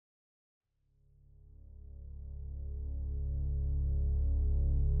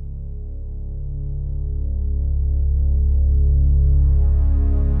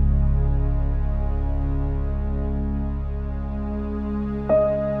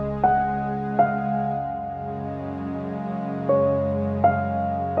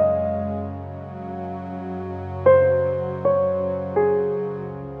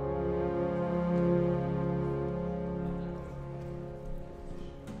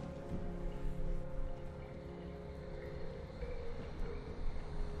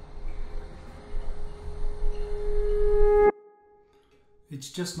It's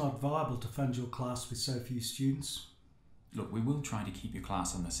just not viable to fund your class with so few students. Look, we will try to keep your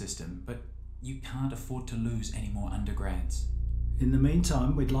class on the system, but you can't afford to lose any more undergrads. In the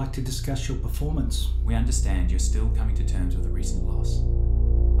meantime, we'd like to discuss your performance. We understand you're still coming to terms with a recent loss,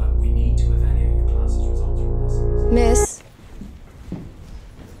 but we need to evaluate your class's results from last semester. Miss,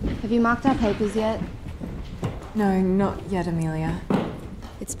 have you marked our papers yet? No, not yet, Amelia.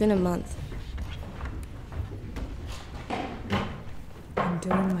 It's been a month. I'm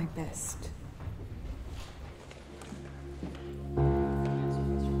doing my best.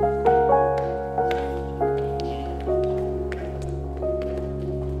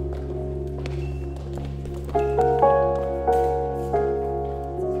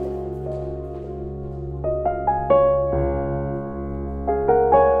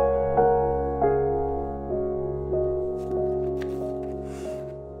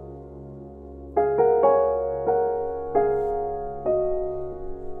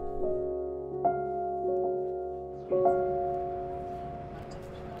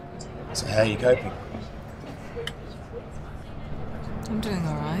 So how are you coping? I'm doing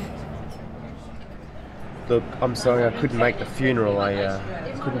alright. Look, I'm sorry I couldn't make the funeral. I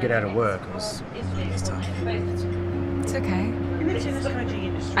couldn't get out of work. It was tough. It's okay.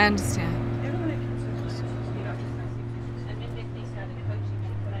 I understand.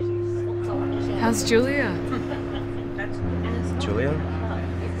 How's Julia? Julia?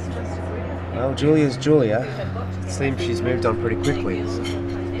 Well, Julia's Julia. It seems she's moved on pretty quickly. So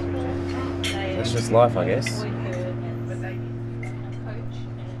that's just life, I guess.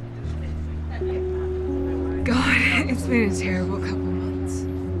 God, it's been a terrible couple months.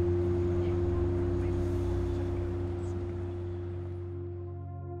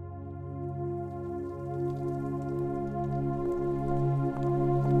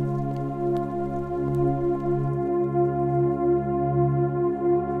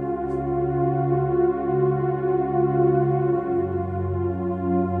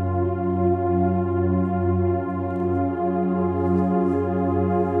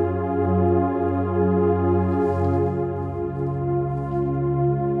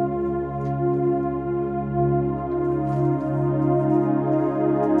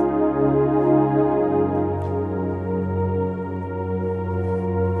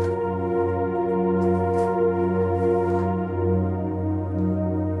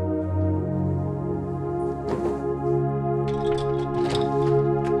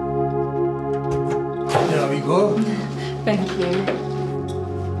 Thank you.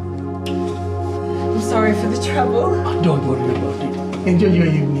 I'm sorry for the trouble. Don't worry about it. Enjoy your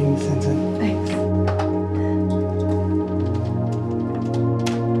evening, Sansan. Thanks.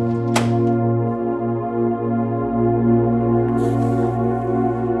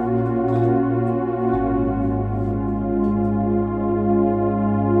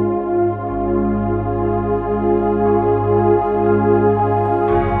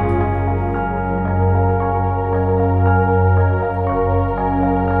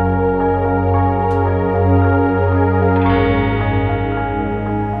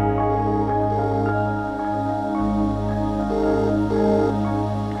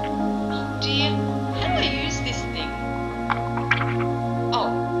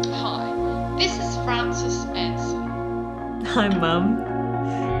 Hi,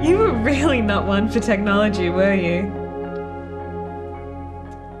 Mum. You were really not one for technology, were you?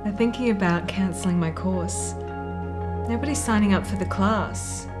 I'm thinking about cancelling my course. Nobody's signing up for the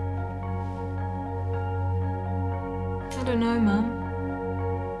class. I don't know, Mum.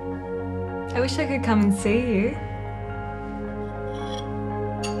 I wish I could come and see you.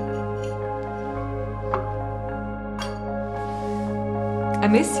 I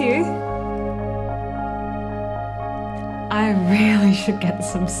miss you. I really should get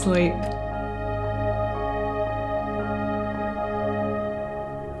some sleep.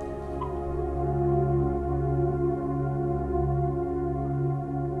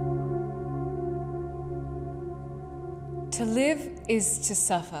 To live is to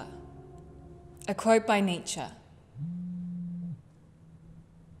suffer. A quote by Nietzsche.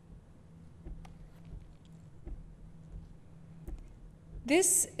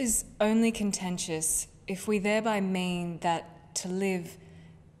 This is only contentious if we thereby mean that to live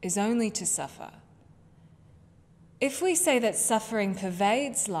is only to suffer. If we say that suffering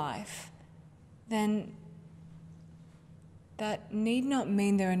pervades life, then that need not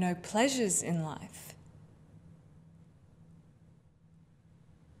mean there are no pleasures in life.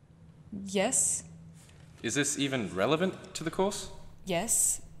 Yes? Is this even relevant to the course?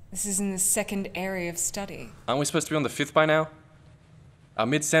 Yes. This is in the second area of study. Aren't we supposed to be on the 5th by now? Our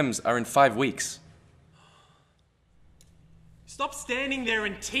mid-sems are in 5 weeks. Stop standing there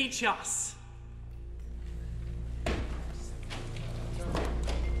and teach us.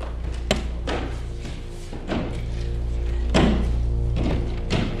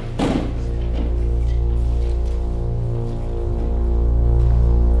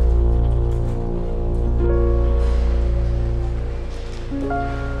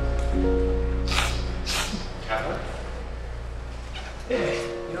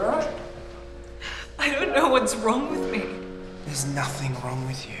 What's wrong with me? There's nothing wrong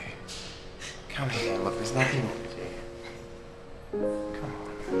with you. Come here, look, there's nothing wrong with you. Come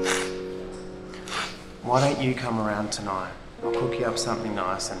on. Why don't you come around tonight? I'll cook you up something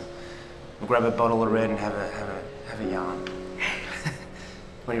nice and we'll grab a bottle of red and have a yarn.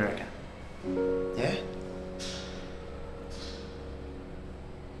 What do you reckon? Yeah?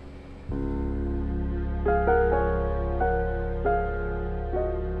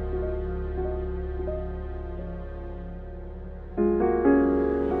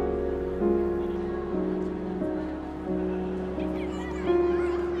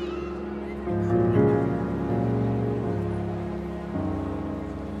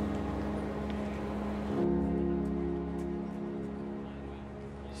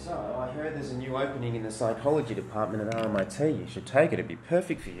 There's a new opening in the psychology department at RMIT. You should take it. It'd be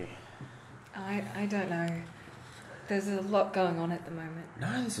perfect for you. I don't know. There's a lot going on at the moment.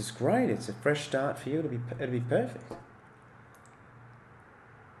 No, this is great. It's a fresh start for you. It'll be perfect.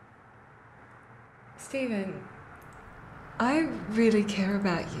 Stephen, I really care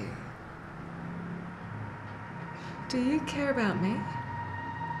about you. Do you care about me?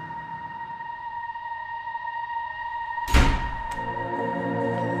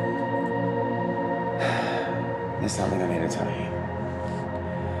 There's something I need to tell you.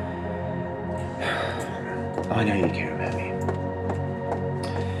 I know you care about me.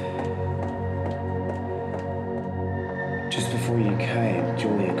 Just before you came,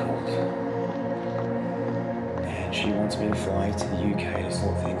 Julia called. And she wants me to fly to the UK to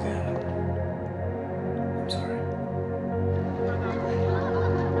sort things out. I'm sorry.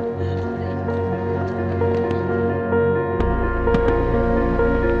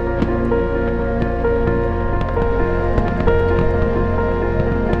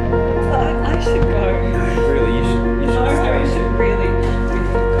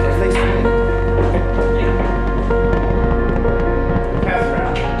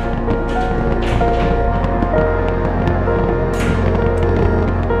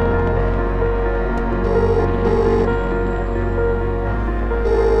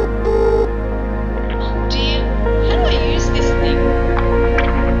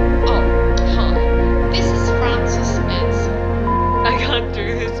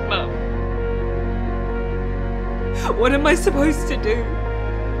 What am I supposed to do?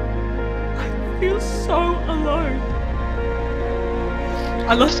 I feel so alone.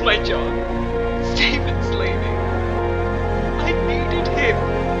 I lost my job. Stephen's leaving. I needed him.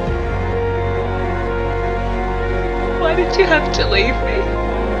 Why did you have to leave me?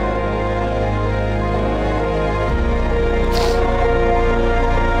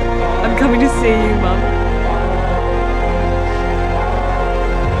 I'm coming to see you, Mum.